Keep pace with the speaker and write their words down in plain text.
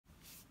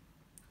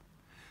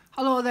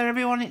Hello there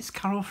everyone, it's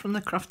Carol from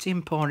the Crafty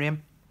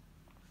Emporium.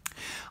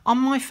 On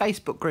my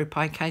Facebook group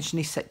I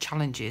occasionally set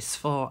challenges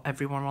for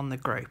everyone on the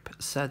group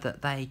so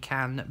that they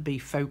can be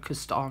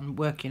focused on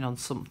working on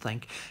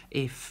something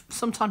if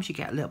sometimes you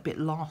get a little bit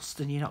lost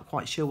and you're not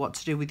quite sure what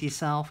to do with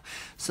yourself.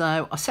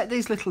 So I set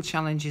these little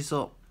challenges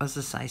up, as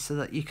I say, so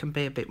that you can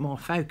be a bit more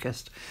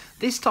focused.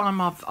 This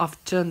time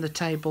I've turned the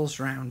tables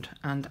round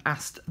and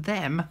asked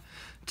them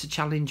to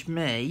challenge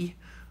me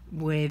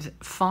with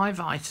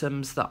 5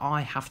 items that I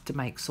have to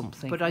make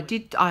something. But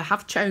I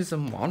have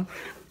chosen one.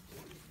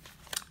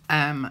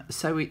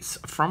 So it's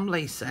from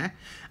Lisa,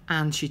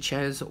 and she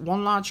chose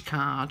 1 large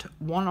card,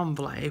 1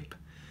 envelope,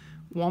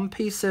 1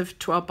 piece of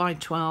 12 by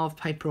 12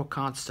 paper or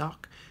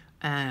cardstock,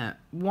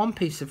 1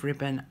 piece of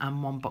ribbon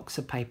and 1 box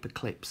of paper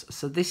clips.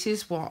 So this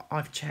is what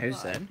I've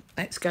chosen.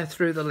 Let's go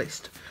through the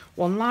list.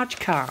 1 large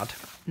card.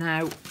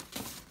 Now,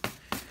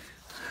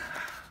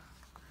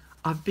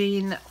 I've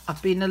been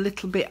a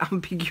little bit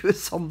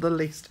ambiguous on the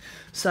list.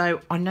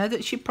 So I know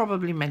that she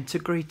probably meant a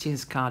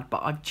greetings card,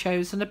 but I've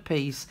chosen a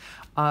piece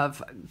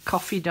of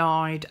coffee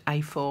dyed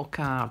A4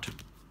 card.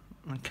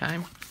 Okay,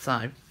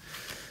 so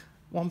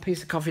 1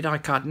 piece of coffee dye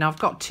card. Now I've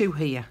got 2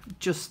 here,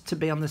 just to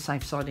be on the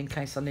safe side in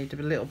case I need a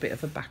little bit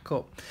of a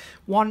backup.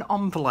 1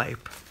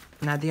 envelope.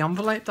 Now the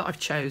envelope that I've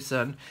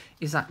chosen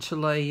is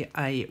actually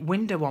a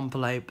window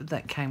envelope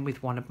that came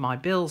with one of my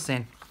bills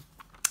in.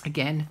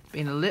 Again,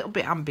 being a little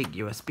bit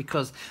ambiguous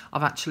because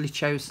I've actually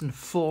chosen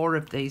 4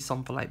 of these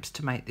envelopes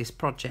to make this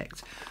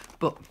project.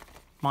 But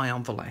my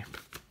envelope.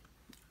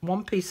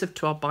 1 piece of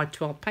 12 by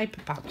 12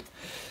 paper pad.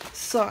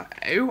 So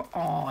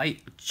I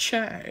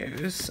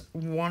chose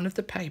one of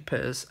the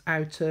papers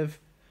out of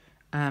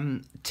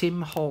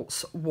Tim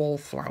Holt's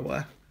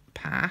Wallflower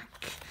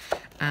pack.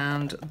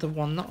 And the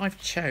one that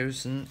I've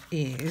chosen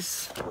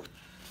is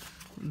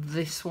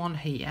this one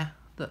here.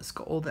 That's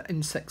got all the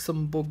insects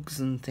and bugs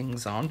and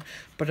things on,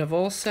 but I've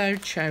also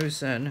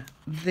chosen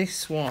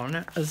this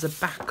one as a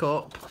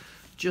backup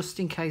just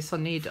in case I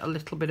need a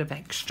little bit of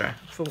extra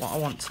for what I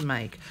want to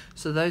make.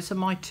 So those are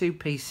my 2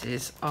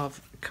 pieces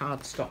of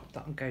cardstock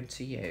that I'm going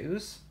to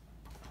use.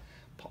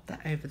 Pop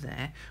that over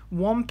there.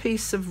 1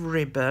 piece of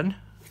ribbon.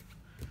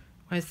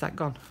 Where's that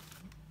gone?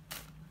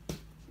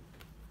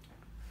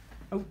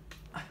 Oh,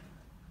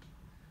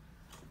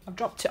 I've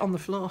dropped it on the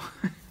floor.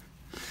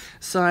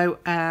 So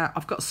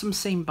I've got some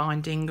seam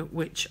binding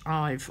which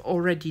I've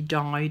already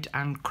dyed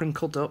and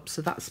crinkled up,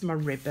 so that's my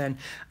ribbon,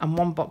 and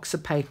 1 box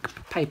of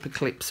paper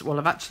clips. Well,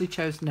 I've actually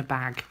chosen a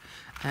bag,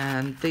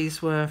 and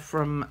these were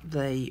from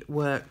the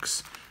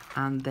Works,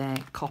 and they're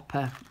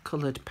copper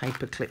coloured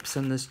paper clips,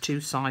 and there's 2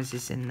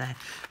 sizes in there,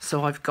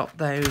 so I've got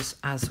those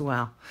as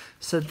well.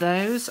 So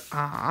those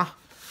are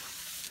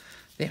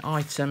the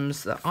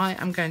items that I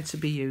am going to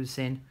be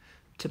using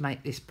to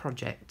make this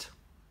project.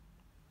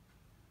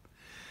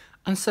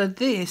 And so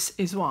this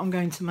is what I'm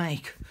going to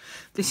make.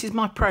 This is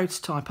my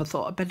prototype. I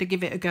thought I'd better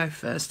give it a go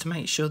first to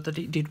make sure that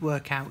it did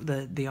work out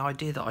the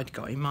idea that I'd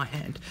got in my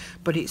head.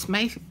 But it's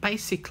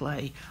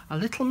basically a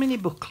little mini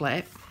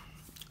booklet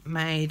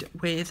made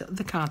with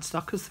the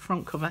cardstock as the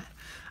front cover,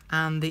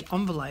 and the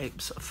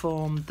envelopes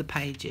form the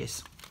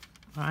pages.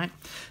 Right?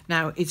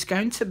 Now, it's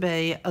going to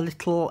be a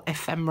little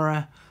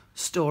ephemera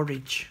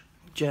storage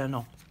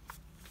journal,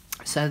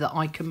 so that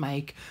I can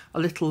make a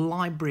little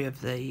library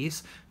of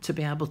these to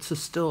be able to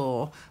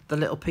store the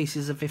little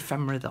pieces of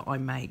ephemera that I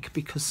make,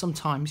 because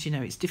sometimes, you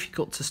know, it's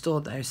difficult to store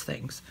those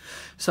things.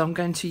 So I'm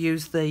going to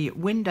use the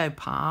window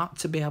part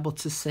to be able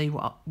to see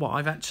what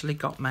I've actually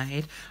got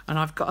made, and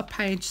I've got a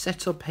page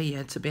set up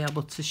here to be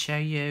able to show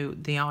you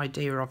the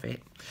idea of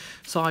it.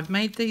 So I've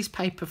made these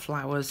paper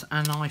flowers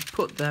and I've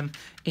put them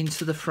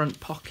into the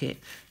front pocket.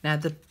 Now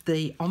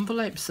the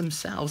envelopes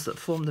themselves that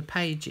form the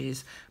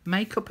pages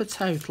make up a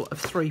total of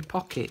 3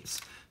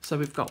 pockets. So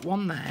we've got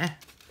 1 there,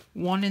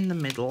 1 in the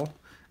middle,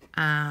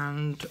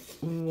 and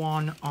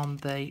 1 on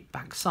the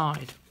back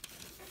side.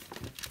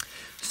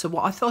 So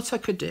what I thought I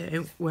could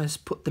do was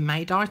put the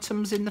made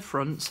items in the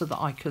front so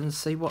that I can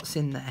see what's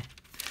in there.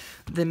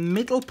 The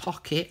middle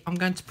pocket, I'm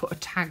going to put a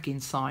tag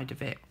inside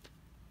of it,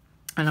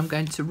 and I'm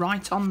going to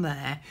write on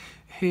there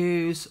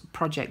whose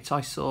project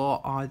I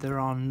saw either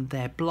on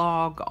their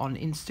blog, on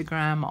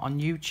Instagram, on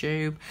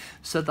YouTube,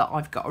 so that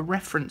I've got a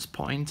reference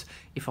point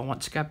if I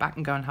want to go back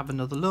and go and have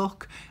another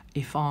look,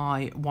 if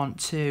I want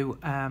to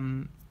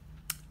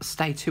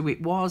state who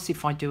it was,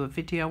 if I do a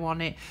video on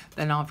it,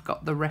 then I've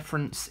got the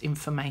reference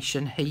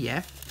information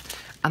here.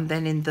 And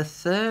then in the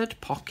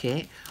 3rd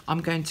pocket,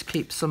 I'm going to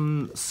keep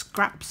some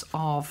scraps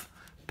of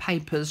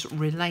papers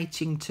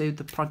relating to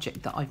the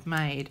project that I've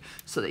made,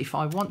 so that if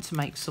I want to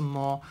make some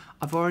more,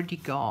 I've already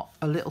got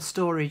a little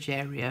storage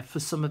area for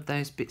some of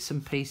those bits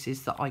and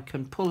pieces that I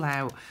can pull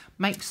out,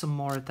 make some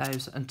more of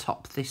those and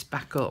top this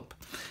back up.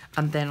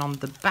 And then on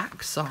the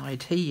back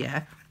side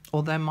here,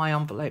 although my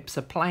envelopes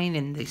are plain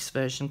in this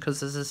version,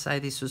 because as I say,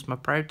 this was my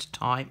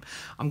prototype,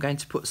 I'm going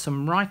to put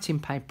some writing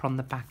paper on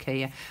the back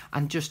here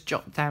and just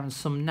jot down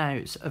some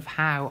notes of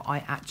how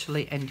I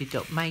actually ended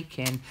up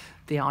making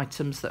the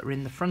items that are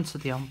in the front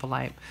of the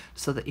envelope,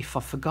 so that if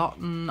I've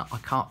forgotten, I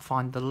can't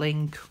find the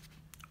link,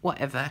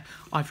 whatever,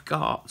 I've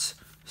got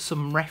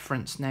some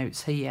reference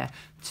notes here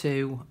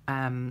to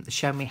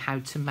show me how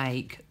to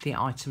make the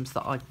items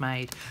that I'd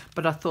made.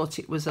 But I thought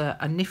it was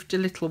a nifty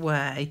little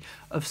way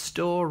of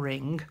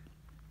storing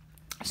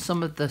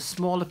some of the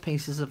smaller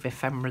pieces of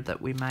ephemera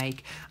that we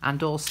make,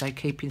 and also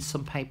keeping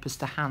some papers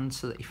to hand,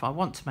 so that if I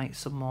want to make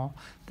some more,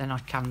 then I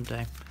can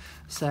do.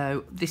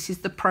 So this is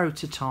the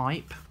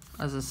prototype,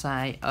 as I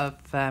say,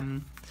 of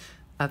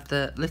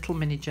the little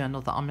mini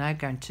journal that I'm now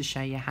going to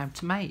show you how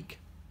to make.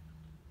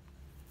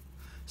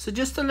 So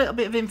just a little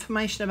bit of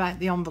information about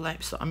the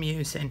envelopes that I'm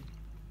using.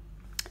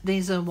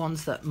 These are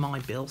ones that my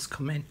bills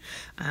come in,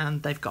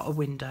 and they've got a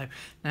window.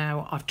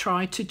 Now, I've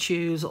tried to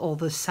choose all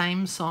the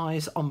same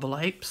size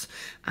envelopes,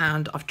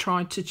 and I've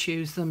tried to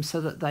choose them so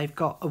that they've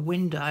got a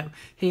window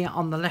here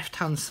on the left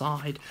hand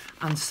side,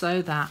 and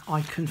so that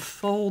I can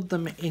fold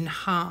them in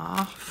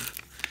half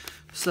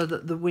so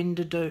that the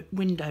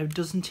window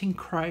doesn't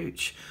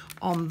encroach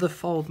on the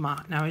fold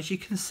mark. Now, as you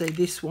can see,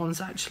 this one's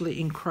actually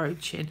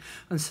encroaching,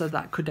 and so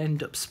that could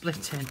end up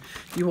splitting.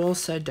 You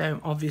also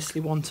don't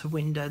obviously want a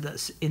window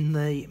that's in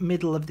the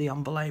middle of the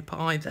envelope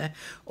either,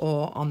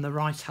 or on the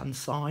right hand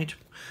side,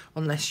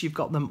 unless you've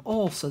got them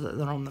all so that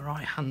they're on the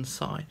right hand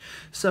side.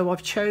 So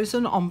I've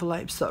chosen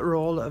envelopes that are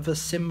all of a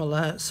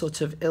similar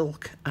sort of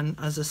ilk and,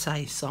 as I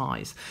say,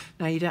 size.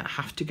 Now, you don't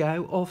have to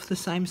go off the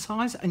same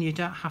size, and you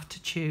don't have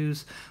to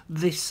choose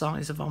this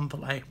size of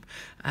envelope,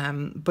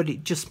 but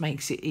it just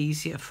makes it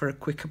easier for a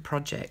quicker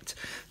project.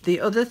 The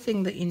other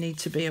thing that you need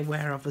to be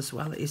aware of as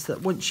well is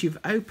that once you've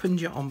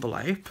opened your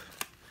envelope,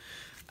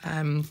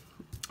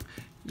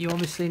 you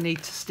obviously need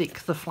to stick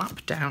the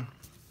flap down.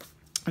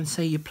 And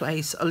so you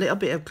place a little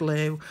bit of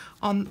glue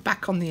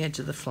back on the edge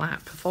of the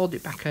flap, fold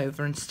it back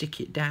over and stick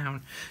it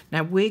down.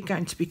 Now, we're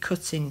going to be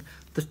cutting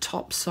the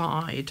top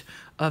side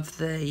of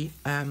the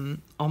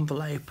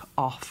envelope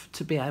off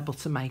to be able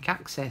to make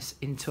access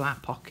into our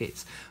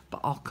pockets,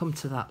 but I'll come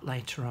to that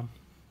later on.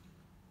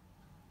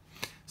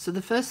 So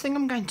the first thing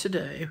I'm going to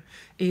do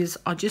is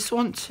I just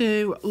want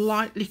to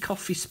lightly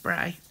coffee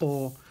spray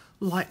or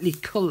lightly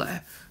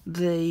colour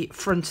the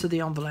front of the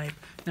envelope.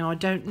 Now, I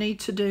don't need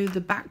to do the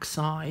back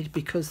side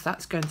because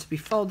that's going to be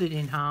folded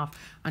in half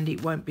and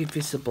it won't be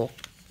visible.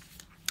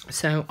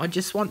 So I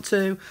just want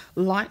to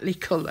lightly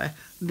colour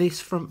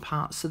this front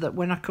part so that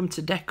when I come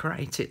to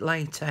decorate it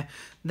later,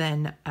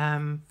 then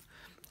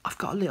I've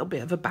got a little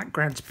bit of a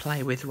background to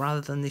play with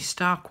rather than this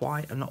stark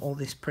white and all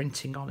this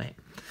printing on it.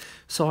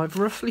 So I've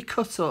roughly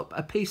cut up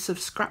a piece of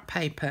scrap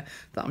paper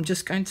that I'm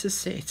just going to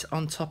sit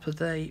on top of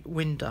the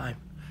window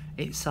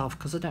itself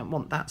because I don't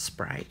want that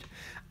sprayed.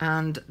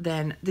 And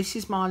then this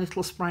is my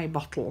little spray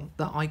bottle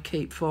that I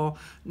keep for,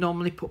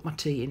 normally put my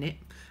tea in it,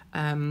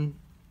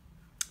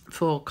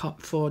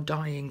 for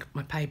dyeing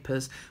my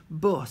papers.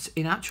 But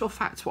in actual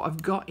fact, what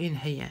I've got in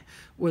here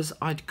was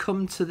I'd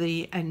come to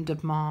the end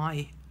of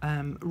my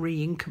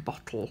re-inker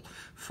bottle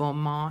for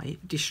my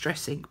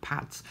distress ink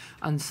pads,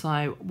 and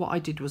so what I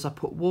did was I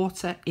put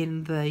water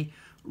in the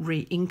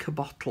re-inker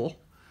bottle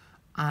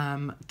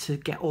to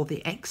get all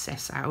the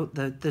excess out,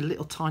 the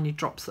little tiny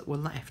drops that were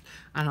left,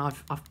 and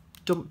I've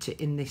dumped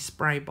it in this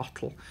spray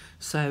bottle.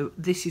 So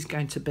this is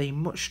going to be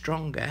much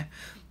stronger.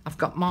 I've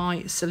got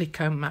my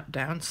silicone mat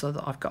down so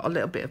that I've got a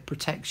little bit of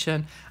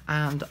protection,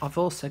 and I've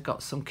also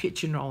got some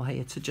kitchen roll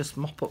here to just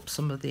mop up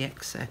some of the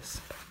excess.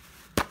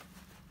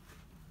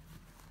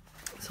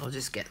 So I'll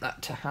just get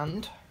that to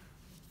hand.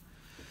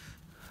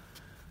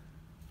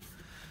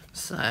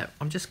 So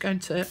I'm just going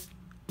to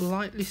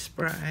lightly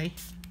spray,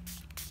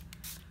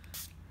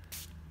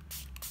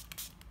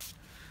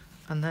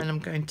 and then I'm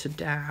going to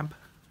dab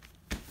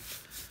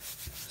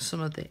some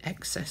of the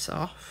excess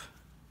off,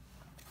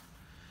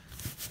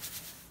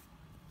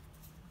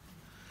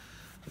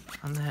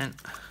 and then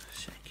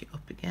shake it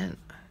up again,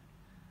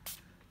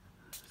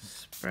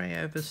 spray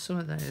over some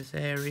of those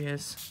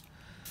areas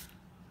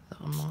that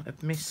I might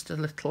have missed a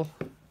little,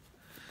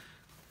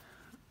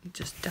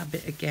 just dab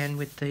it again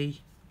with the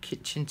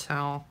kitchen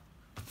towel.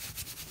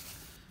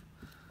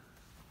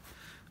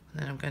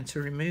 Then I'm going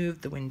to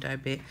remove the window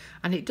bit,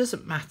 and it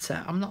doesn't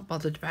matter, I'm not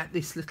bothered about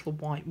this little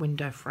white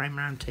window frame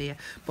around here,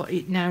 but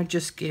it now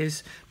just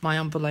gives my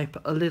envelope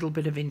a little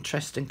bit of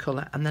interest and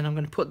colour. And then I'm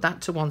going to put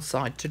that to one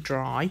side to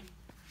dry,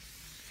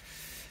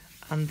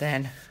 and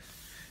then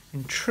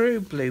in true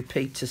Blue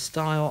Peter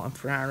style, and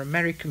for our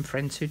American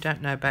friends who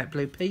don't know about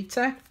Blue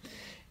Peter,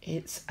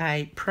 it's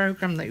a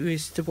programme that we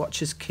used to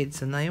watch as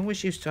kids, and they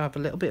always used to have a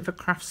little bit of a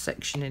craft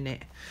section in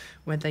it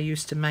where they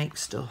used to make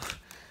stuff.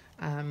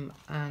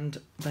 And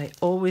they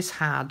always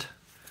had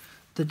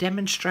the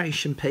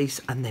demonstration piece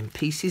and then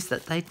pieces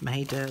that they'd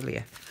made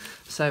earlier.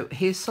 So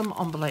here's some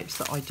envelopes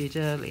that I did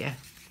earlier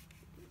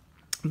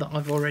that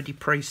I've already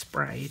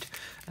pre-sprayed,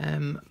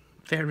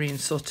 varying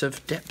sort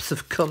of depths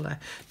of colour.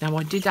 Now,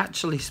 I did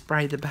actually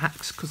spray the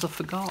backs because I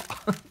forgot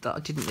that I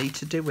didn't need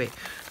to do it,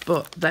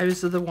 but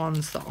those are the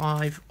ones that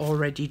I've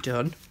already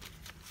done.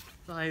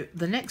 So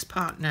the next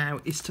part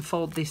now is to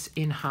fold this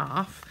in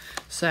half.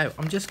 So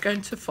I'm just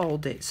going to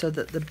fold it so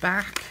that the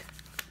back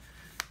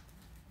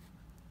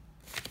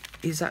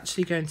is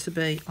actually going to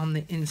be on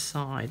the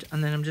inside,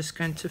 and then I'm just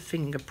going to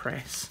finger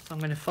press. So I'm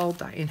going to fold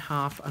that in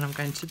half, and I'm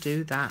going to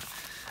do that,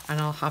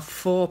 and I'll have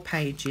 4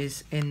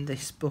 pages in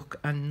this book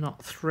and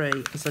not 3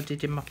 as I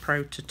did in my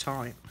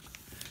prototype.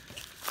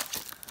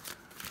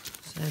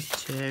 So there's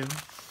 2,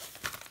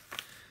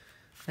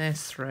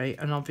 there's 3,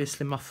 and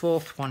obviously my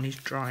 4th one is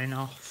drying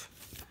off.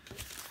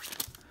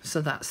 So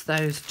that's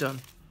those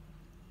done.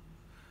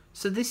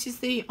 So this is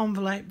the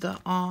envelope that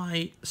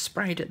I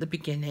sprayed at the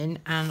beginning,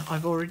 and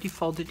I've already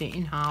folded it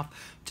in half,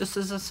 just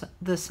as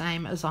the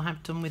same as I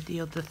have done with the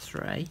other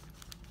 3.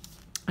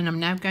 And I'm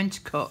now going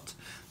to cut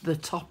the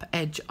top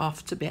edge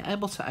off to be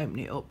able to open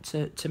it up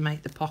to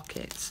make the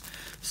pockets.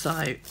 So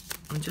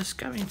I'm just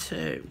going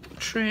to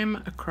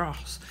trim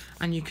across,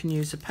 and you can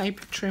use a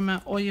paper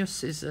trimmer or your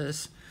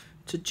scissors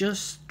to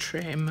just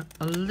trim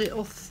a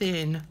little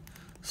thin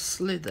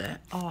slither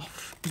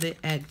off the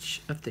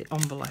edge of the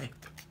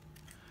envelope.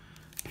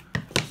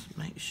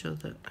 Make sure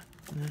that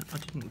I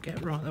didn't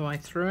get right the way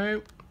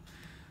through.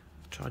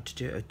 Tried to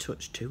do it a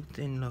touch too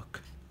thin, look.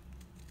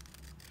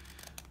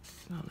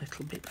 A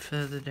little bit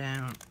further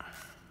down.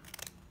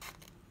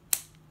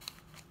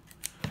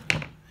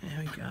 There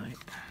we go.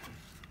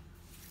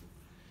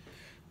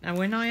 Now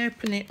when I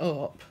open it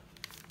up,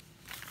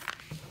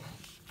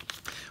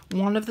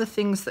 one of the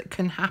things that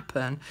can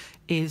happen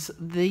is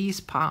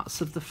these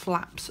parts of the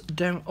flaps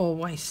don't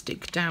always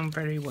stick down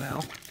very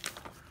well.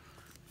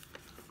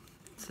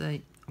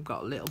 See, I've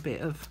got a little bit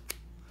of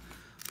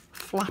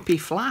flappy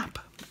flap.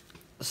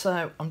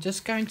 So I'm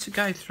just going to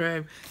go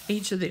through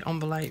each of the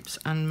envelopes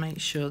and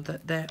make sure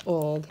that they're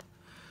all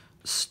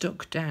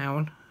stuck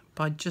down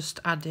by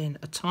just adding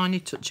a tiny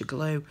touch of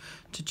glue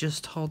to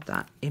just hold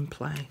that in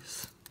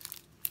place.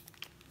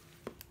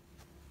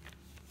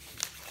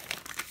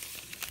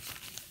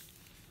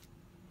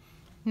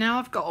 Now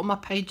I've got all my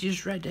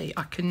pages ready,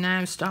 I can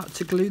now start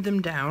to glue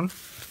them down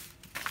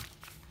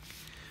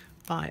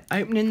by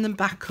opening them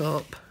back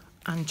up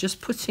and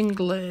just putting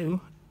glue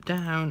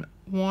down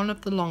one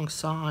of the long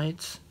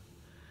sides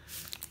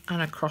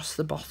and across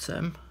the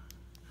bottom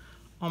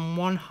on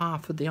one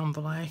half of the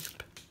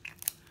envelope,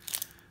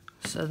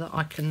 so that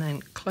I can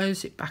then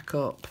close it back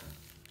up,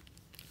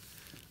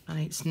 and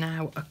it's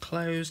now a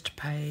closed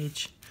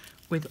page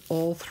with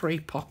all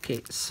 3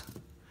 pockets.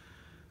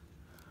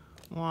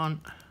 1,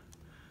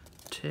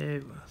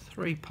 2,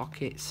 3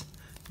 pockets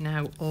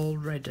now all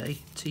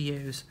ready to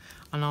use,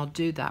 and I'll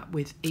do that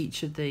with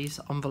each of these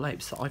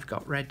envelopes that I've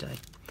got ready.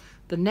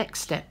 The next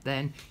step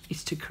then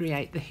is to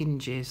create the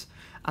hinges,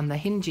 and the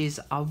hinges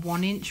are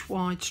 1-inch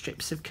wide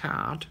strips of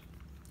card.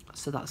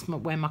 So that's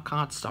where my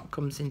cardstock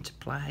comes into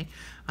play,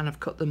 and I've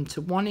cut them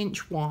to 1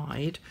 inch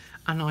wide,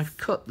 and I've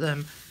cut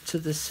them to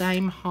the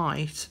same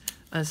height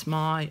as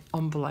my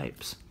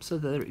envelopes, so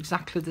they're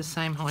exactly the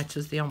same height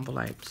as the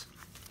envelopes.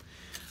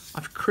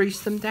 I've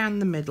creased them down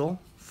the middle,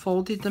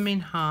 folded them in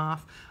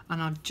half,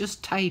 and I've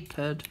just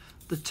tapered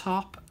the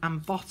top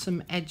and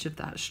bottom edge of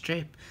that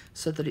strip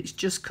so that it's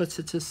just cut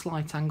at a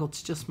slight angle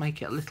to just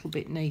make it a little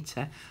bit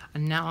neater.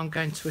 And now I'm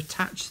going to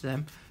attach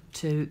them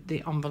to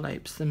the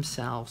envelopes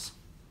themselves.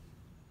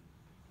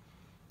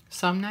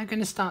 So I'm now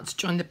going to start to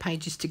join the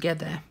pages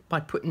together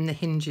by putting the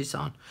hinges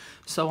on.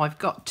 So I've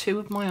got 2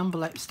 of my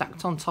envelopes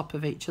stacked on top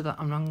of each other,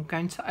 and I'm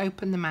going to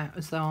open them out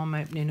as though I'm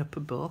opening up a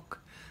book,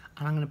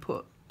 and I'm going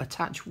to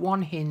attach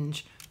 1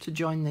 hinge to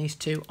join these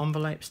 2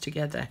 envelopes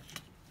together.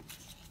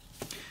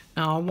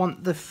 Now I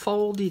want the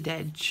folded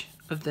edge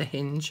of the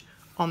hinge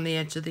on the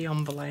edge of the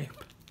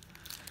envelope.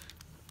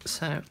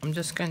 So I'm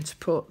just going to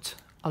put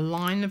a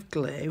line of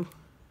glue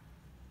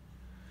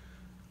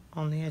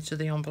on the edge of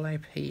the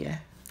envelope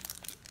here,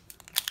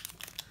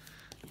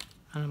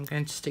 and I'm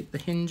going to stick the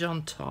hinge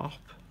on top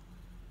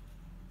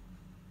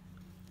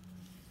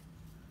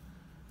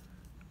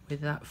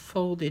with that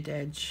folded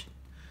edge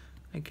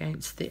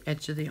against the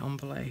edge of the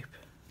envelope.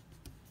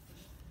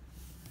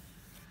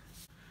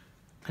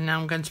 And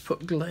now I'm going to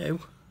put glue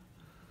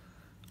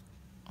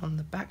on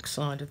the back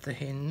side of the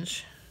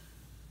hinge,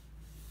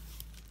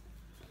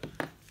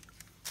 and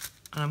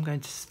I'm going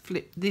to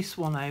flip this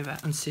one over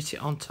and sit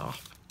it on top,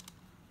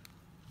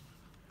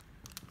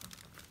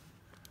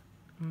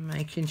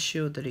 making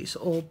sure that it's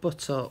all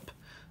butt up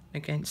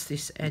against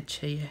this edge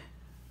here.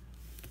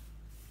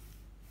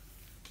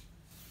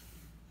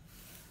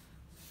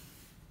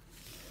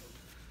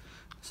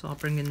 So I'll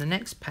bring in the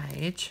next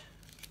page.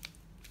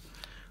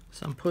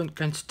 So I'm going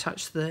to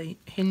attach the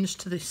hinge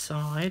to this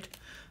side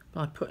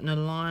by putting a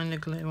line of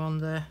glue on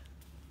the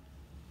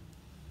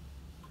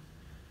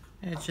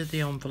edge of the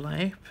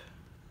envelope,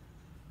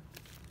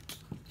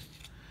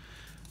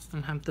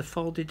 and have the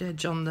folded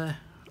edge on the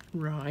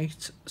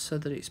right so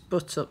that it's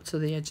butt up to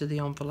the edge of the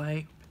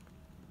envelope.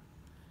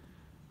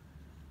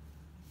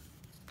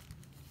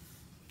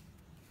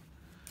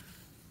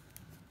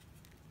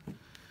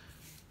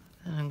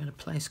 And I'm going to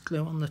place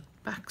glue on the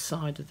back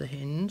side of the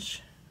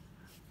hinge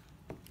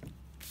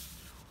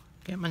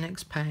get my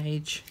next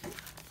page,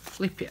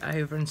 flip it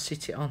over and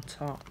sit it on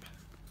top.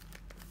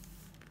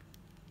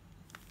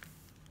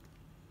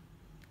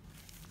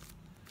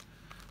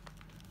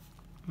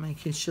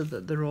 Making sure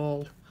that they're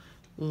all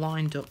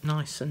lined up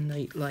nice and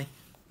neatly.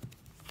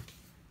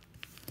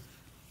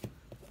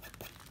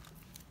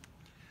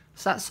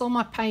 So that's all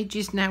my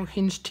pages now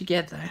hinged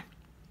together,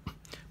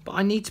 but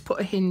I need to put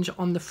a hinge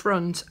on the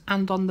front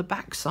and on the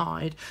back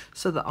side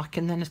so that I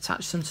can then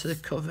attach them to the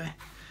cover.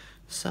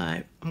 So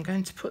I'm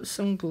going to put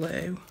some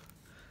glue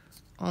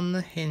on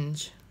the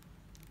hinge.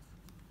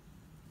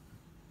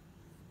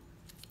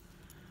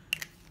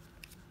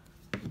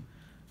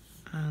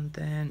 And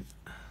then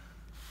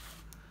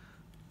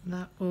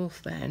that will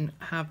then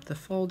have the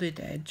folded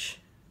edge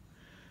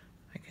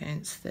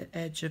against the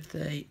edge of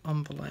the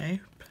envelope.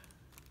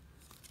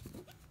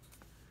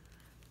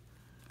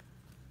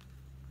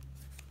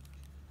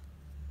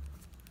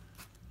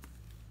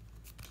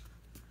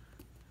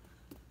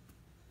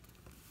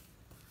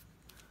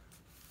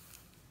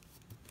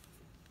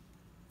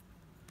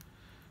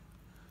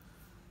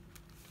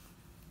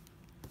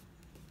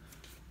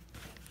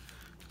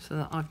 So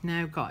that I've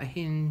now got a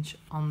hinge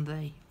on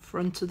the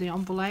front of the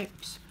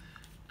envelopes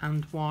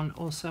and one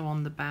also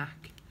on the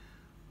back.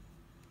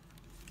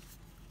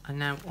 And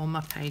now all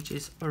my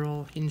pages are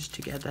all hinged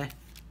together.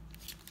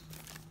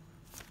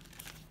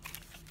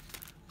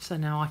 So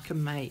now I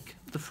can make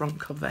the front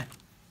cover.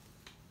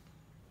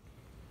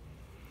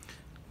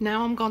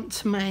 Now I'm going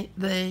to make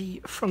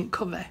the front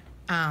cover,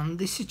 and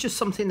this is just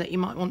something that you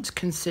might want to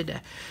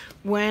consider.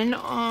 When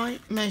I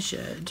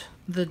measured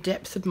the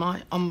depth of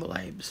my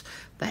envelopes,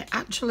 they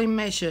actually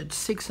measured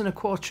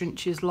 6¼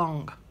 inches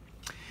long,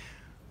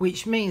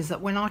 which means that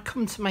when I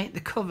come to make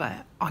the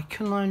cover, I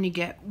can only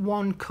get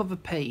one cover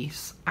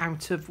piece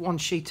out of one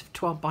sheet of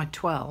 12 by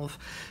 12.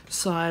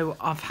 So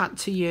I've had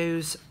to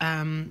use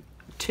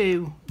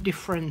 2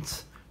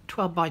 different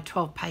 12 by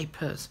 12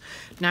 papers.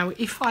 Now,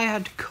 if I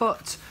had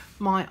cut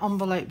my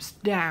envelopes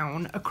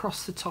down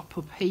across the top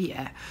up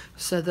here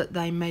so that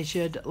they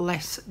measured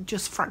less,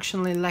 just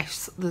fractionally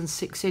less than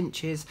 6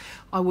 inches,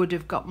 I would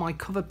have got my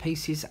cover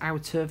pieces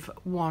out of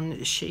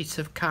one sheet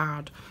of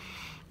card.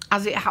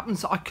 As it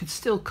happens, I could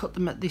still cut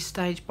them at this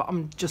stage, but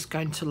I'm just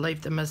going to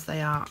leave them as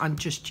they are and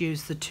just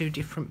use the 2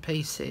 different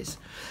pieces.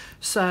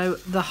 So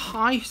the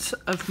height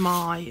of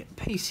my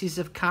pieces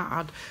of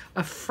card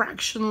are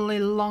fractionally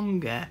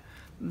longer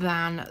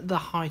than the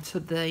height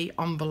of the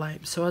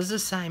envelope. So as I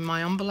say,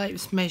 my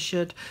envelope's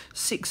measured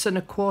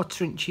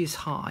 6¼ inches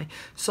high,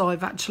 so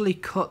I've actually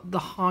cut the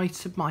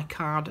height of my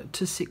card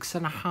to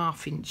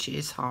 6½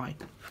 inches high.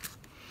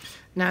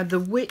 Now the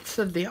width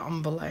of the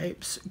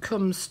envelopes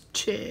comes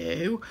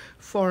to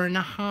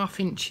 4½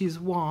 inches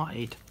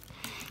wide.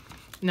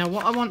 Now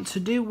what I want to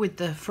do with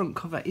the front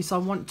cover is I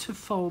want to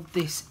fold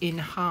this in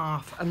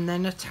half and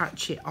then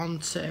attach it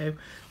onto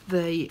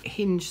the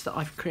hinge that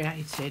I've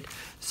created.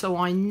 So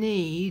I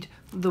need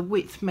the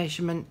width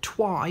measurement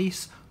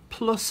twice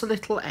plus a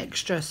little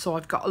extra, so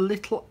I've got a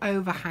little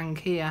overhang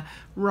here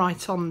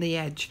right on the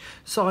edge.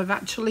 So I've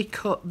actually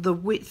cut the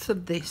width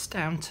of this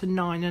down to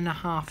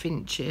 9½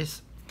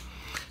 inches.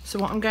 So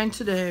what I'm going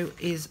to do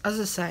is, as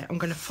I say, I'm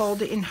going to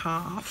fold it in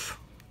half.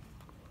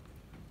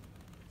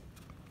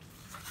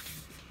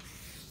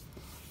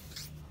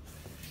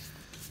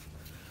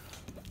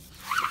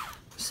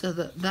 So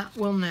that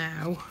will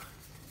now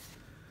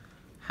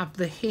have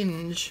the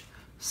hinge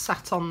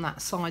sat on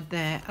that side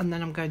there, and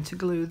then I'm going to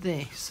glue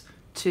this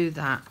to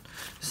that.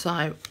 So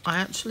I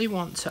actually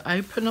want to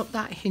open up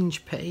that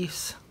hinge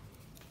piece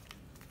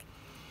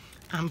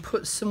and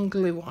put some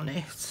glue on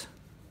it.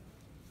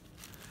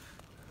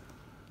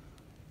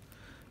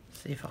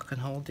 See if I can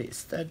hold it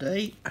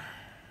steady.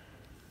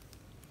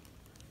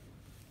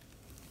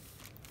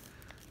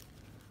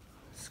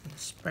 Just going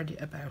to spread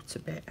it about a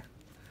bit,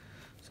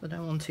 so I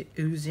don't want it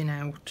oozing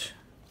out.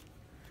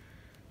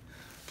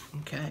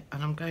 Okay,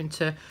 and I'm going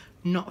to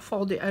not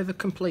fold it over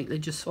completely,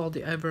 just fold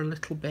it over a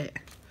little bit.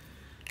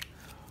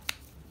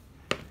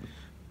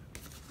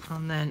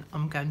 And then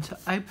I'm going to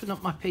open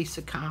up my piece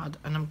of card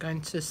and I'm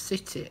going to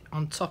sit it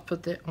on top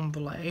of the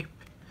envelope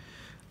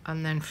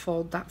and then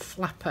fold that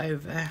flap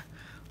over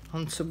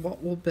onto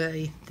what will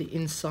be the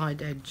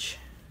inside edge.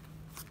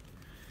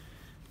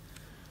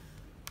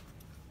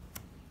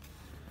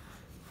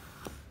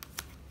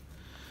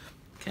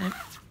 Okay,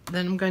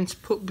 then I'm going to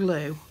put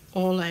glue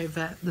all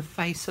over the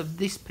face of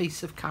this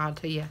piece of card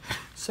here,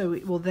 so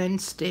it will then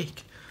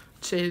stick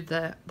to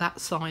that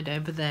side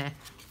over there.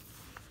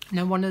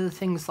 Now one of the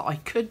things that I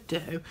could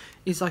do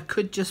is I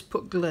could just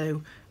put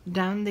glue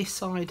down this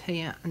side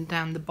here and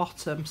down the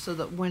bottom, so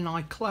that when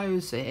I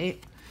close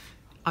it,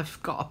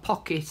 I've got a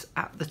pocket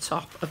at the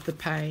top of the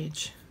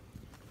page.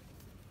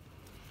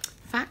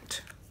 In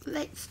fact,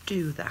 let's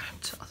do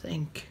that. I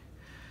think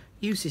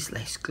uses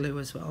less glue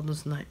as well,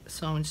 doesn't it?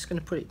 So I'm just going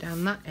to put it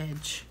down that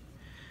edge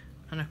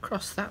and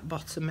across that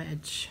bottom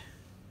edge,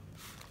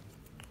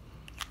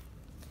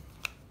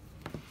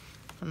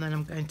 and then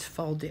I'm going to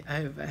fold it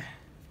over.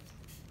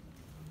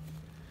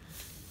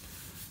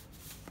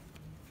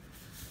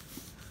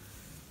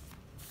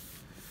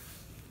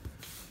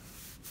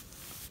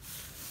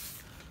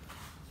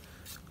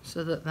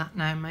 so that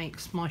now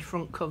makes my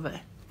front cover.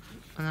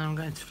 And then I'm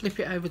going to flip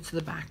it over to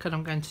the back, and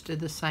I'm going to do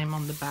the same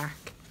on the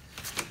back.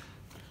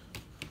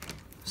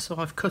 So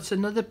I've cut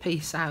another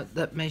piece out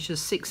that measures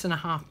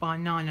 6.5 by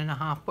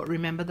 9.5, but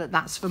remember that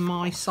that's for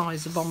my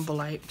size of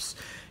envelopes.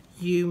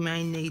 You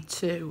may need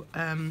to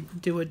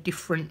do a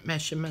different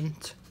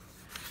measurement.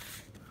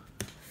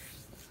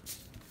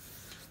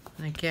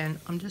 And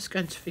again, I'm just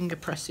going to finger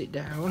press it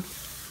down.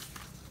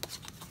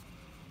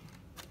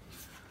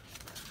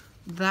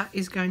 That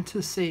is going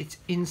to sit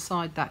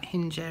inside that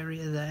hinge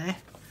area there.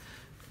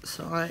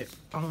 So I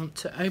want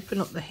to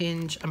open up the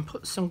hinge and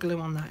put some glue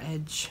on that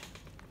edge.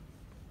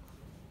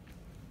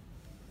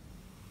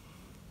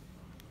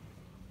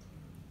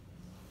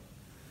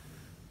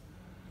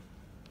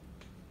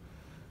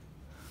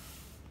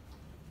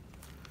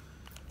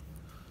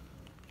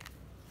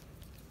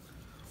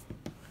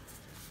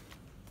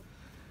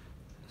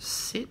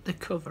 Sit the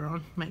cover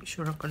on, make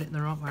sure I've got it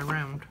the right way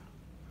around.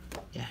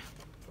 Yeah.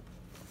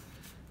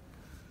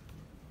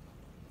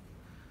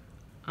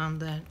 And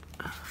then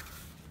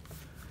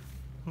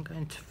I'm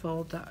going to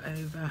fold that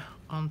over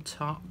on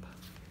top.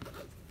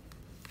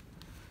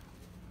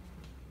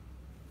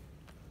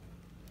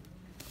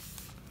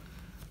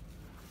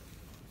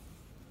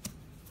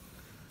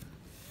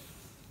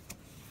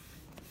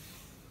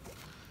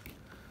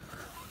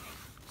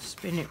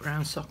 Spin it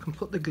round so I can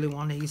put the glue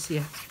on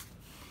easier.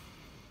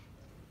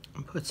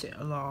 And put it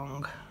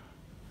along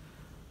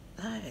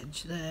that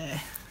edge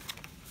there.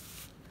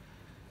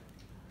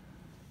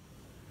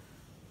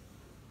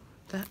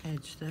 That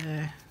edge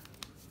there.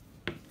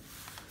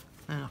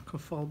 And I can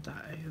fold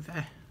that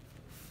over.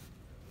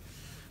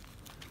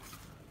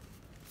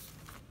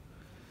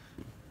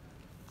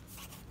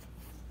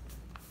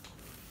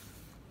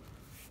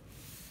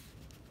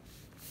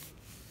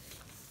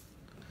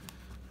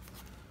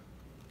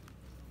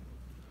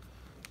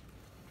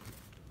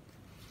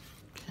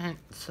 Okay,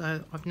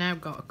 so I've now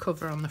got a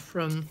cover on the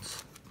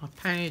front, my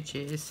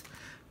pages,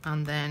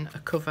 and then a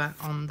cover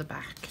on the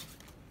back.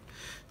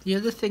 The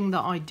other thing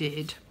that I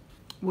did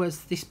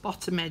was this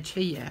bottom edge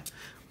here,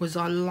 was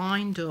I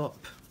lined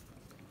up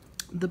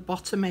the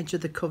bottom edge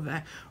of the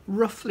cover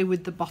roughly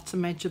with the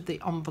bottom edge of the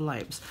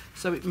envelopes.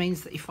 So it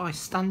means that if I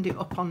stand it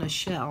up on a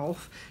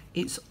shelf,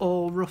 it's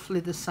all roughly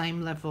the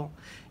same level.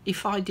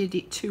 If I did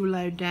it too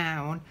low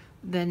down,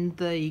 then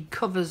the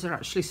covers are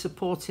actually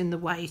supporting the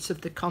weight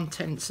of the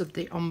contents of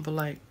the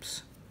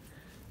envelopes.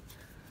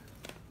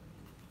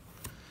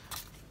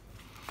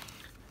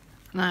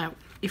 Now,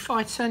 if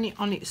I turn it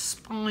on its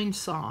spine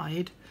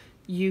side,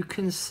 you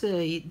can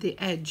see the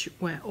edge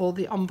where all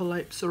the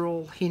envelopes are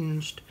all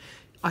hinged.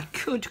 I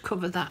could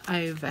cover that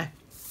over.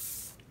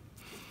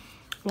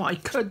 What I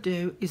could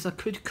do is I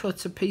could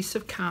cut a piece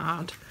of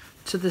card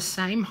to the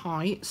same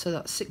height, so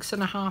that's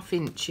 6.5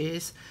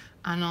 inches,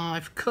 and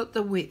I've cut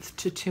the width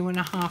to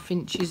 2.5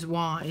 inches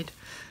wide.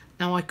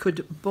 Now I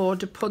could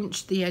border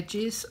punch the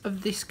edges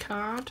of this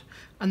card,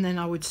 and then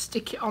I would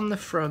stick it on the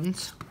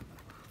front.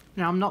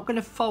 Now I'm not going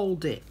to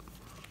fold it.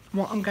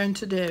 What I'm going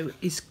to do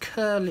is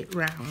curl it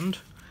round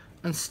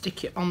and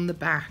stick it on the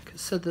back,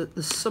 so that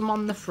there's some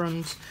on the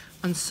front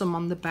and some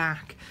on the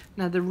back.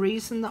 Now the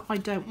reason that I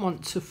don't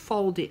want to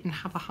fold it and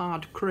have a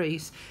hard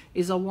crease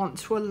is I want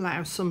to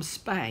allow some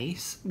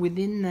space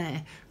within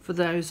there for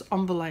those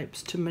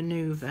envelopes to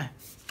manoeuvre.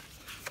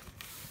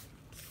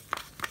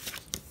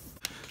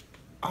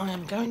 I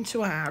am going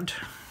to add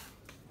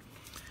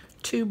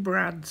 2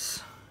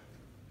 brads.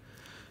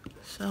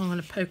 So I'm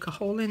going to poke a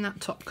hole in that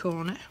top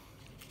corner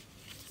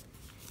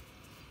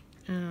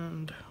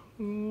and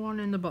 1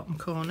 in the bottom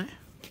corner,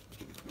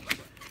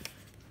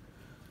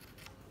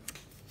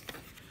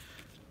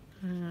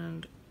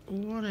 and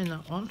 1 in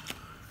that one,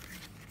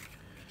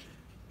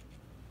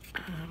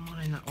 and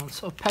 1 in that one.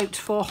 So I've poked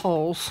 4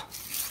 holes,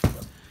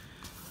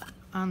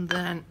 and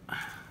then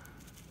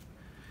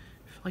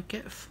if I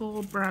get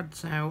 4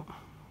 brads out,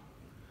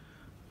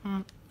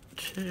 1,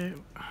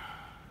 2,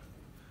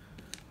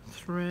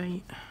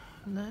 3,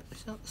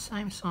 is that the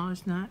same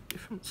size now?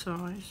 Different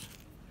size.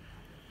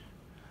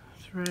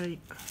 3.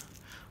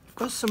 I've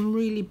got some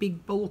really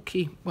big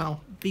bulky,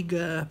 well,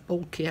 bigger,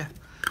 bulkier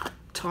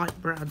type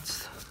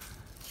brads.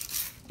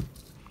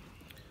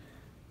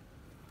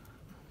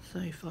 So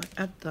if I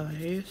add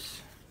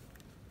those,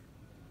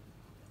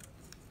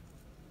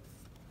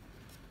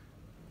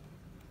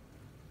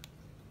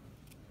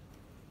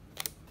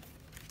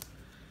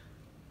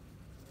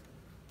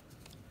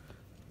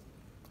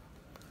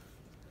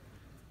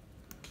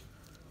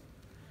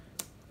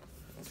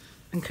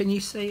 and can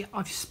you see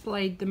I've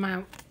splayed them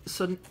out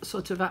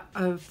sort of at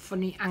a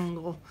funny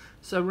angle,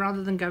 so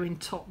rather than going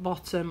top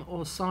bottom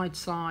or side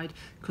side,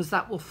 because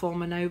that will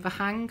form an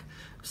overhang,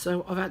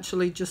 so I've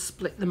actually just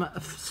split them at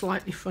a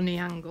slightly funny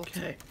angle.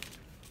 Okay,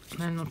 and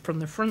then from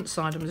the front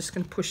side I'm just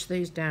going to push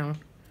these down.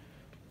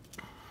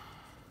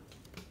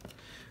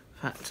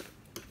 In fact,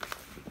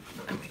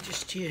 let me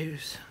just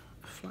use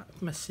a flat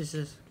of my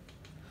scissors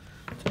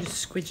to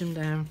just squidge them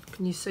down.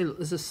 Can you see, look,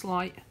 there's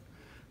a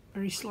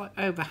very slight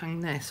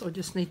overhang there, so I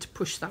just need to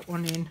push that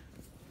one in.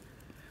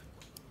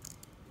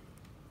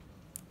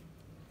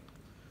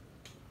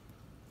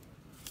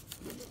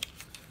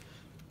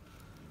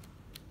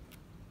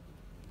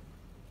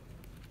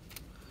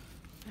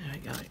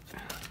 we go.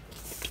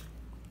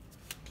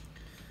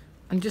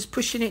 And just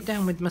pushing it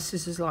down with my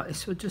scissors like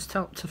this will just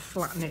help to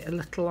flatten it a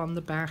little on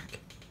the back.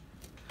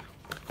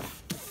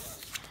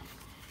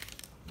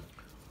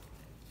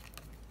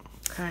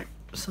 Okay,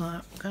 so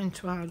I'm going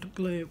to add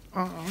glue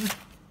on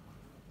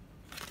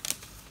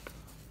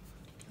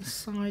the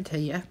side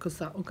here because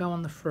that will go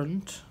on the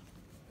front.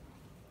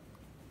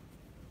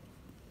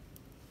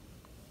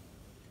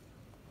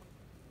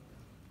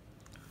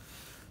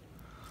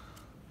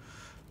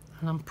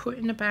 And I'm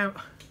putting about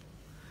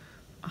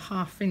a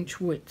 1/2 inch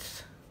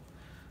width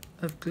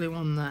of glue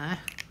on there.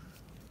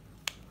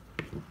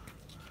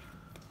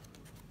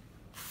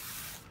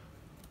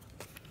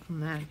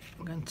 And then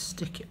I'm going to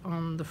stick it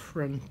on the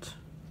front.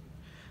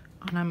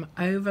 And I'm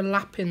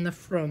overlapping the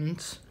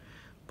front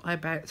by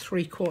about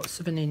 3/4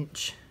 of an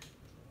inch.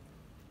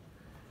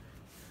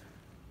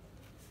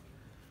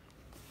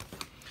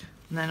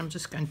 And then I'm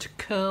just going to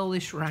curl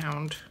this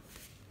round.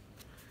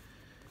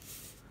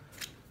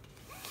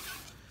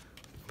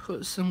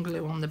 Put some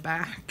glue on the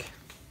back.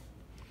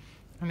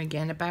 And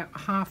again, about a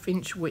 1/2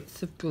 inch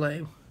width of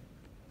glue.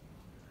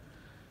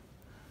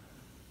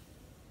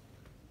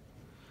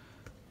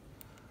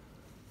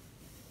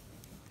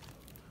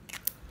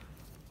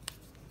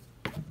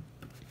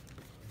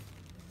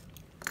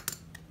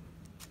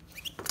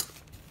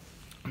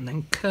 And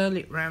then curl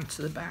it round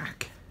to the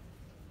back.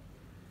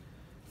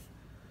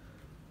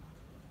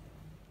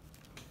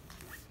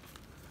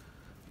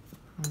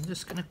 I'm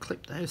just going to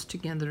clip those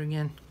together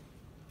again.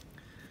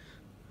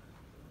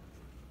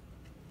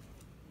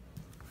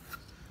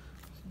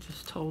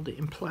 Just hold it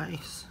in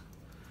place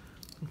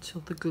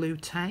until the glue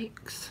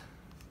takes.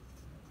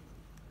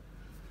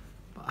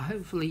 But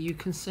hopefully you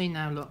can see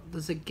now, look,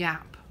 there's a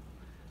gap.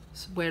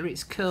 So where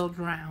it's curled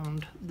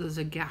round, there's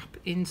a gap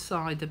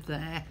inside of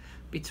there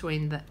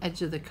between the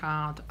edge of the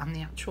card and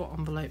the actual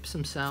envelopes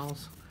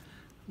themselves.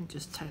 And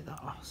just take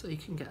that off so you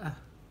can get a,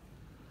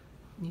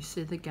 you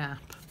see the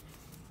gap.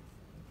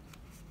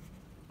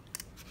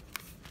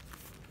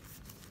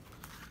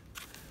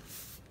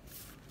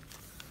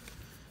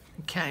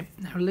 Okay,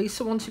 now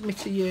Lisa wanted me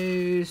to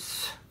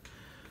use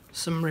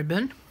some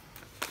ribbon.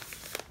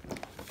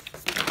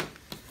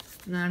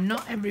 Now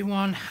not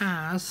everyone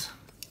has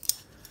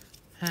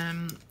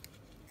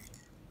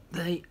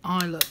the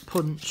eyelet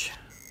punch,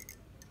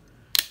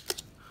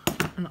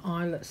 an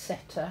eyelet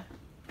setter.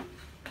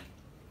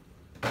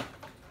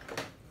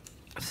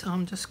 So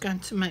I'm just going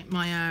to make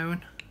my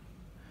own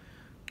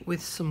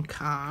with some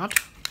card.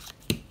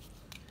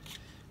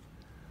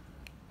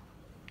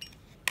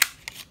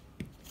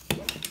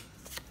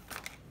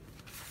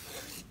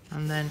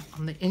 And then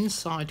on the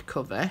inside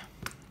cover,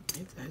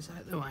 move those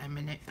out of the way a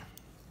minute.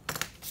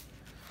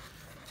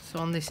 So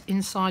on this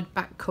inside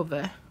back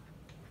cover,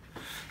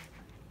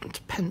 it's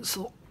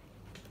pencil.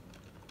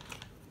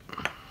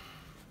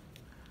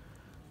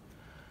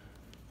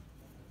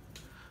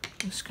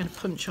 I'm just going to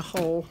punch a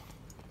hole.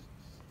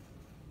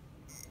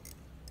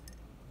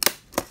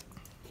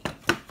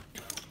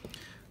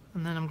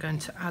 And then I'm going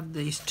to add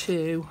these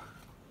two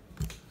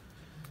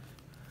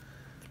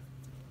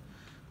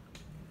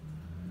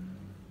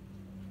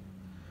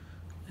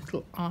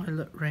little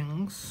eyelet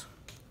rings.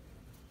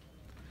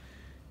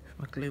 If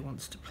my glue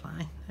wants to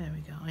play, there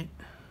we go.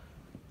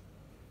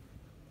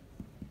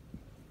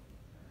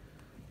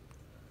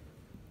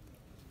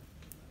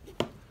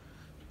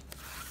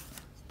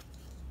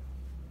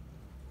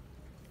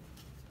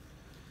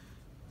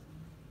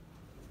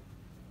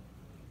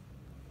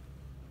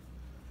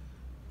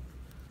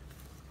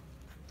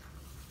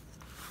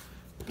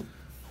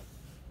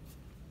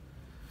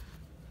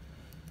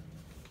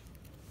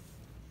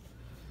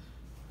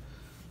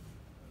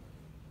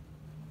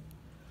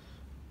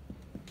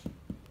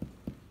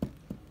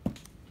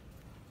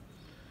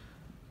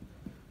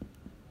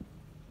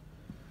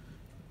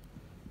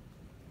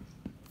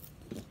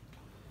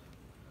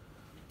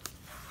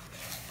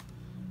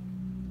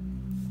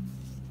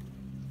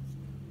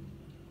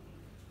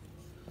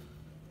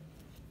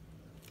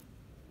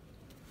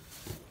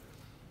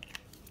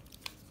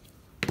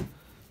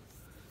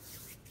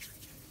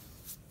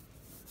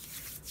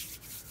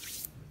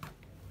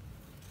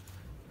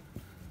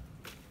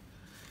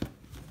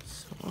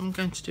 What I'm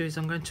going to do is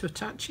I'm going to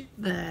attach it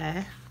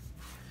there,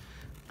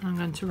 and I'm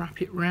going to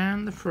wrap it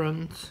round the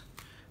front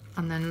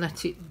and then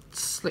let it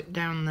slip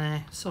down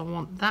there. So I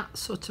want that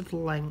sort of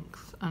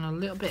length and a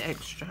little bit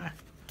extra,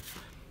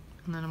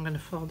 and then I'm going to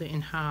fold it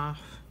in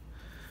half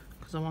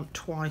because I want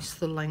twice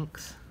the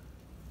length.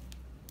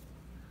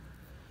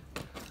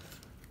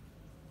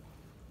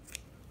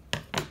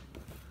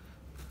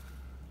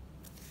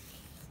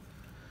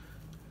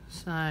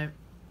 So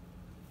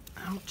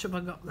how much have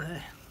I got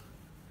there?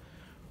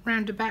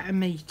 Round about 1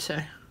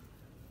 metre.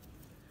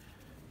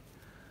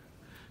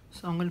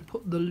 So I'm going to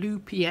put the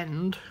loopy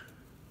end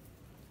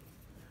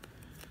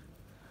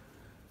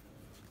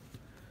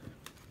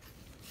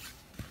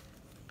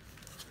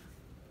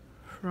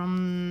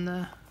from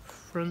the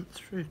front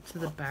through to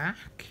the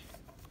back,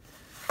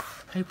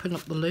 open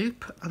up the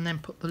loop and then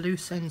put the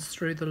loose ends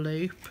through the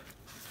loop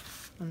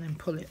and then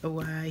pull it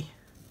away,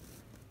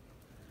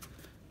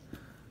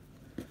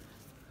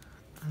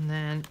 and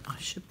then I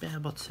should be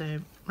able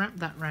to wrap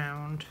that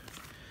round,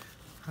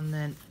 and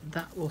then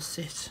that will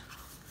sit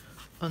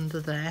under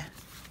there.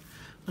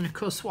 And of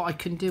course what I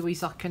can do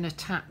is I can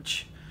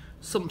attach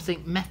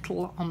something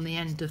metal on the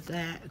end of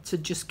there to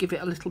just give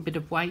it a little bit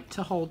of weight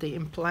to hold it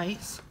in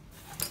place.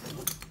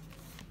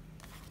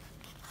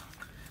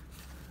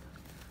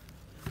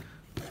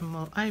 And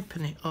we'll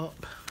open it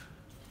up.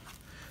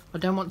 I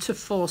don't want to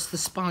force the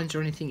spines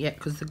or anything yet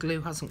because the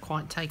glue hasn't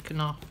quite taken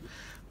off,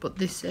 but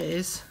this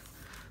is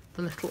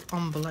the little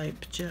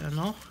envelope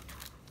journal.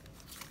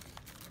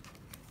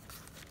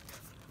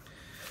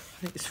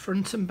 It's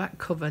front and back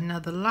cover. Now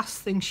the last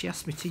thing she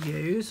asked me to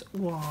use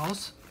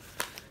was,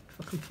 if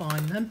I can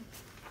find them,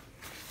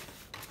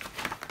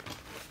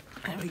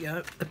 there we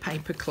go, the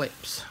paper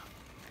clips.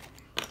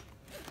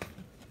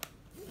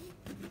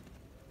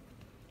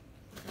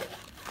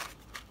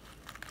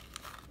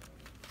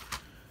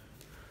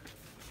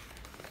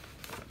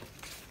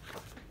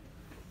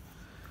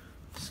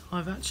 So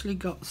I've actually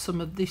got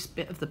some of this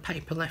bit of the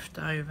paper left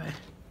over,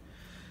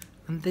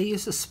 and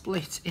these are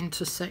split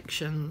into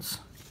sections.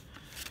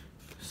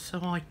 So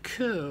I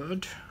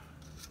could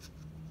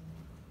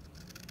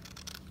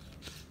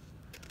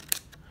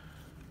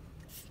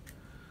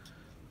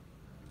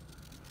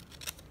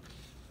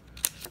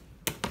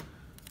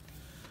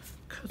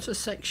cut a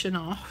section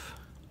off,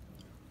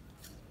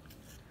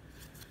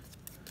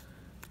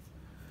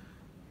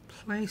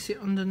 place it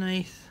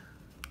underneath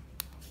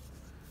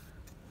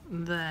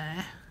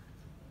there,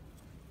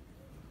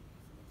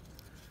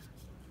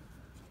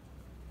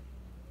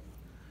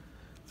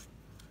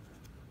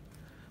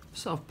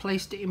 so I've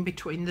placed it in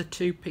between the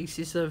two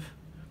pieces of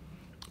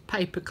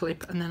paper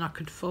clip, and then I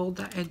could fold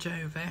that edge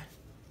over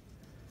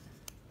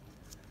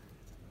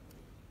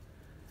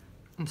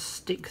and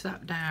stick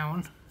that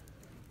down.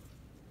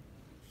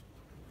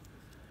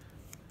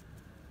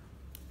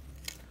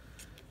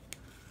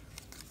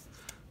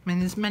 I mean,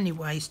 there's many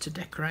ways to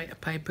decorate a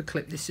paper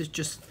clip. This is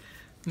just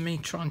me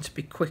trying to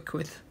be quick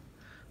with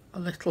a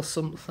little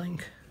something,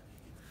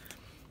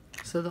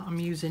 so that I'm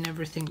using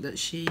everything that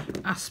she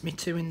asked me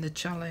to in the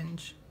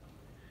challenge.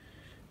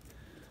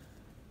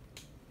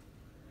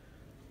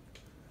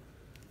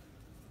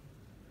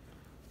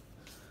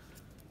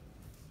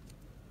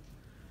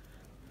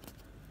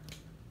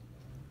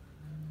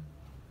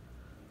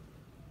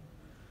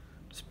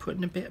 Just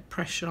putting a bit of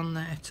pressure on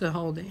there to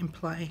hold it in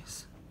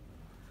place.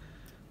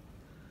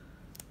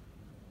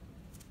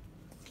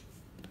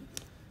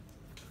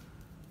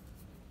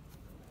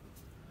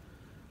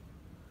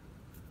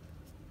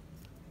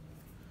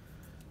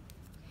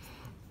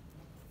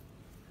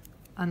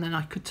 And then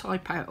I could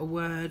type out a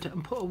word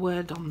and put a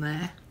word on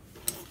there.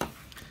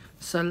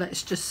 So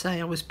let's just say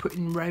I was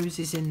putting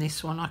roses in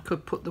this one. I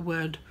could put the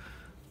word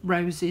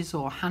roses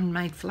or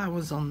handmade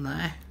flowers on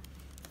there,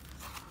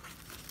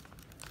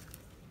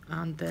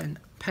 and then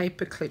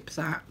paper clip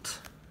that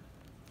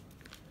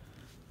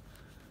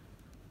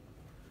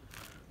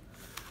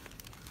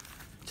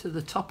to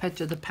the top edge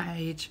of the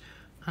page,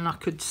 and I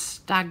could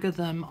stagger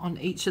them on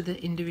each of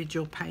the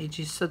individual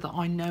pages so that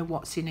I know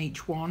what's in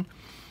each one.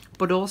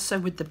 But also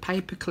with the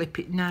paper clip,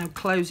 it now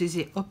closes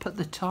it up at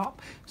the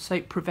top, so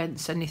it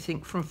prevents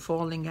anything from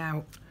falling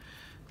out.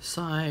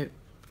 So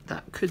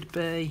that could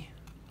be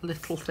a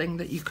little thing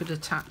that you could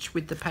attach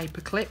with the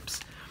paper clips.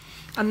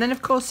 And then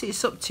of course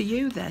it's up to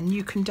you then.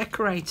 You can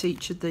decorate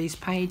each of these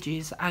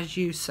pages as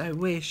you so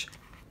wish.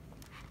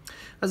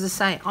 As I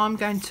say, I'm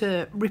going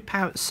to rip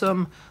out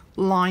some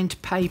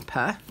lined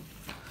paper.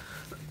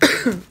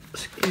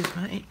 Excuse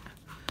me.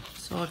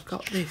 So I've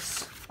got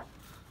this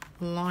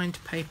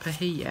lined paper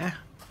here,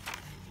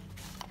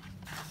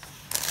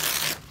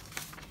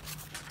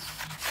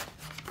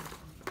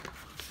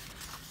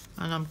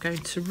 and I'm going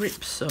to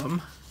rip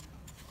some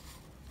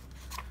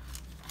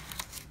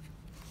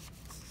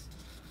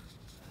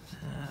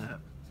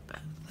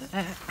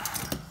there.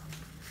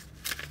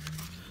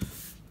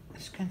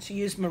 Just going to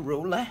use my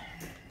ruler.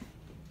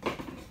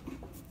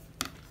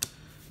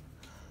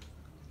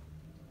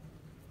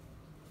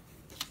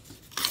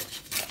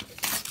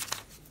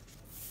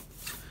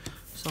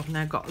 So I've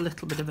now got a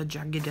little bit of a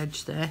jagged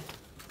edge there.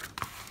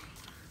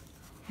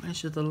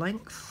 Measure the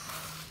length.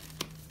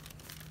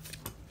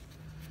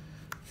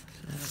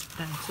 So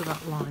down to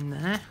that line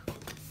there.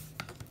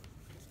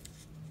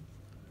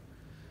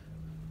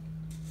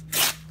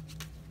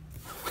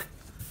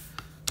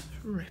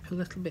 Rip a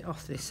little bit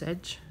off this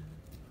edge.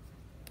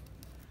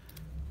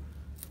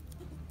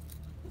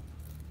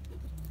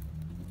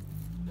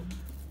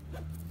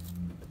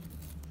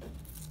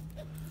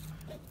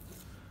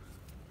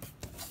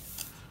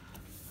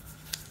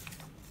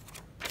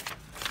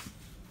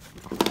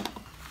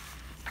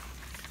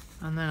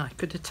 And then I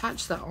could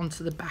attach that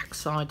onto the back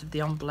side of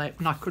the envelope,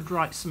 and I could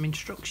write some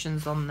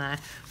instructions on there,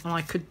 and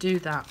I could do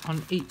that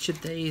on each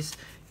of these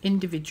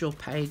individual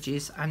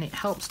pages, and it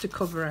helps to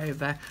cover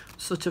over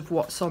sort of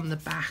what's on the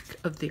back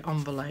of the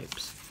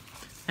envelopes.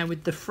 Now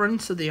with the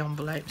front of the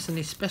envelopes, and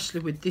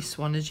especially with this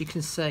one, as you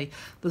can see,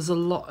 there's a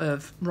lot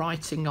of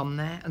writing on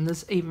there, and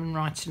there's even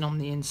writing on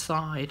the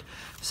inside.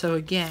 So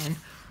again,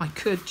 I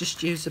could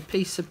just use a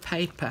piece of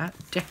paper,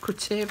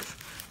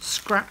 decorative,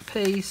 scrap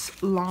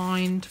piece,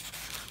 lined,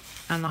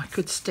 and I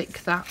could stick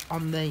that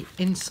on the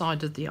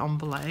inside of the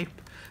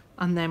envelope.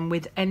 And then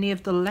with any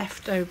of the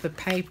leftover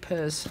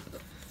papers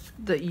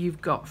that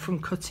you've got from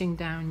cutting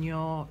down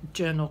your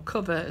journal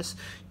covers,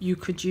 you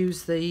could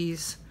use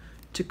these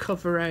to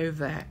cover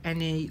over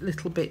any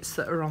little bits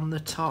that are on the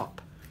top.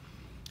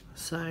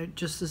 So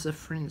just as a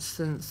for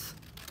instance,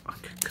 I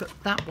could cut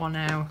that one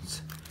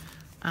out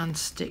and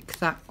stick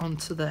that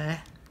onto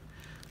there,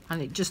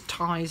 and it just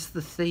ties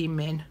the theme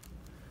in.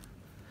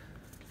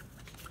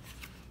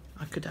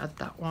 I could add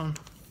that one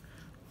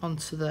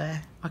onto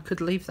there. I could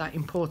leave that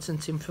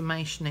important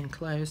information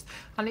enclosed,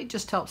 and it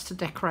just helps to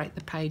decorate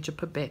the page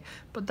up a bit,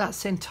 but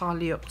that's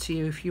entirely up to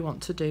you if you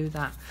want to do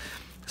that.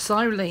 So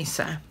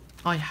Lisa,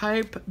 I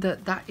hope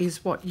that that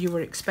is what you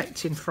were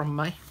expecting from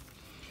me.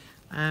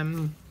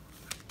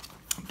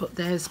 But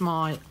there's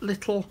my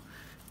little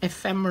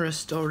ephemera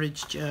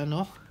storage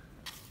journal,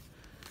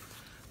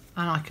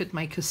 and I could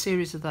make a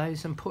series of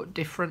those and put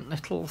different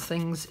little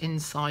things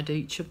inside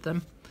each of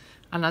them.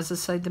 And as I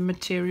say, the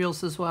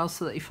materials as well,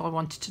 so that if I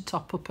wanted to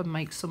top up and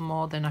make some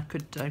more, then I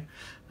could do.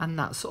 And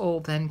that's all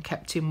then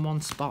kept in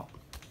one spot.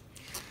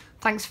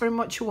 Thanks very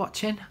much for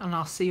watching, and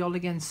I'll see you all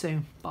again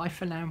soon. Bye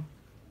for now.